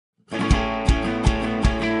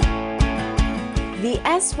The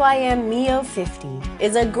SYM Mio 50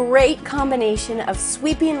 is a great combination of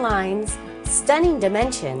sweeping lines, stunning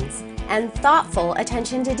dimensions, and thoughtful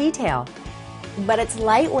attention to detail. But its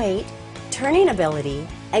lightweight, turning ability,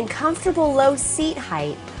 and comfortable low seat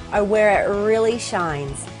height are where it really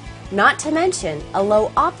shines, not to mention a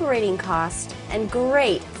low operating cost and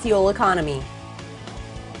great fuel economy.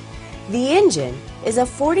 The engine is a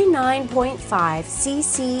 49.5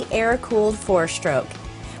 cc air-cooled 4-stroke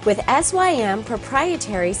with SYM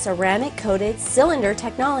proprietary ceramic-coated cylinder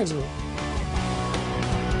technology.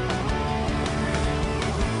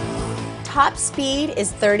 Top speed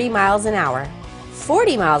is 30 miles an hour,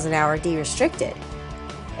 40 miles an hour de-restricted.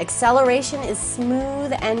 Acceleration is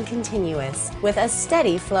smooth and continuous with a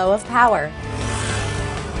steady flow of power.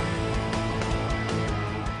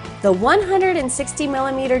 The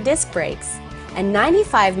 160mm disc brakes and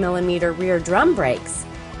 95mm rear drum brakes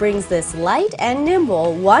brings this light and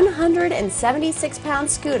nimble 176-pound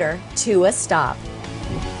scooter to a stop.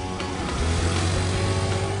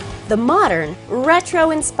 The modern,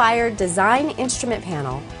 retro-inspired design instrument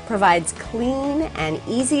panel provides clean and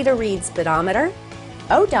easy-to-read speedometer,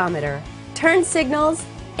 odometer, turn signals,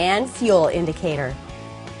 and fuel indicator.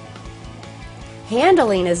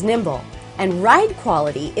 Handling is nimble, and ride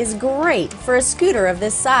quality is great for a scooter of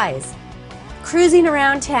this size. Cruising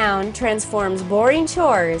around town transforms boring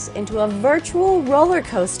chores into a virtual roller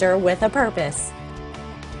coaster with a purpose.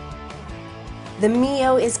 The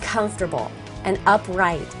Mio is comfortable and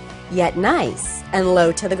upright, yet nice and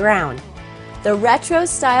low to the ground. The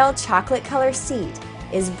retro-style chocolate color seat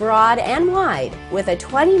is broad and wide with a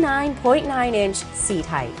 29.9-inch seat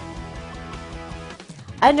height.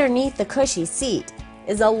 Underneath the cushy seat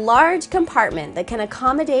is a large compartment that can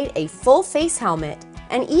accommodate a full face helmet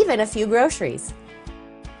and even a few groceries.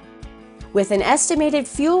 With an estimated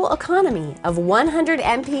fuel economy of 100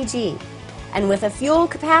 mpg and with a fuel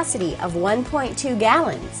capacity of 1.2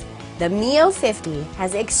 gallons, the Mio 50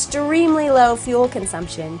 has extremely low fuel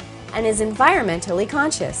consumption and is environmentally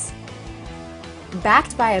conscious.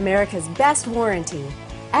 Backed by America's best warranty,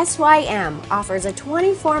 SYM offers a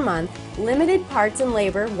 24-month limited parts and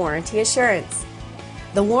labor warranty assurance.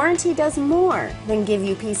 The warranty does more than give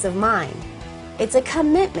you peace of mind. It's a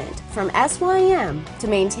commitment from SYM to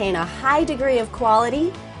maintain a high degree of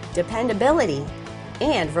quality, dependability,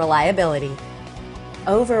 and reliability.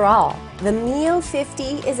 Overall, the Mio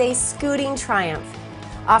 50 is a scooting triumph,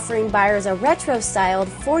 offering buyers a retro-styled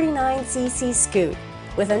 49cc scoot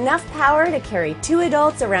with enough power to carry 2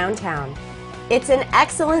 adults around town. It's an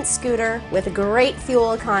excellent scooter with great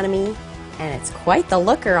fuel economy, and it's quite the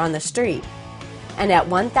looker on the street. And at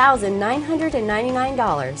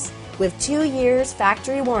 $1,999, with 2 years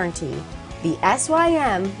factory warranty, the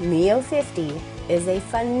SYM Mio 50 is a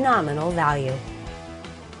phenomenal value.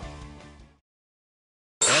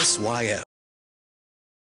 SYM.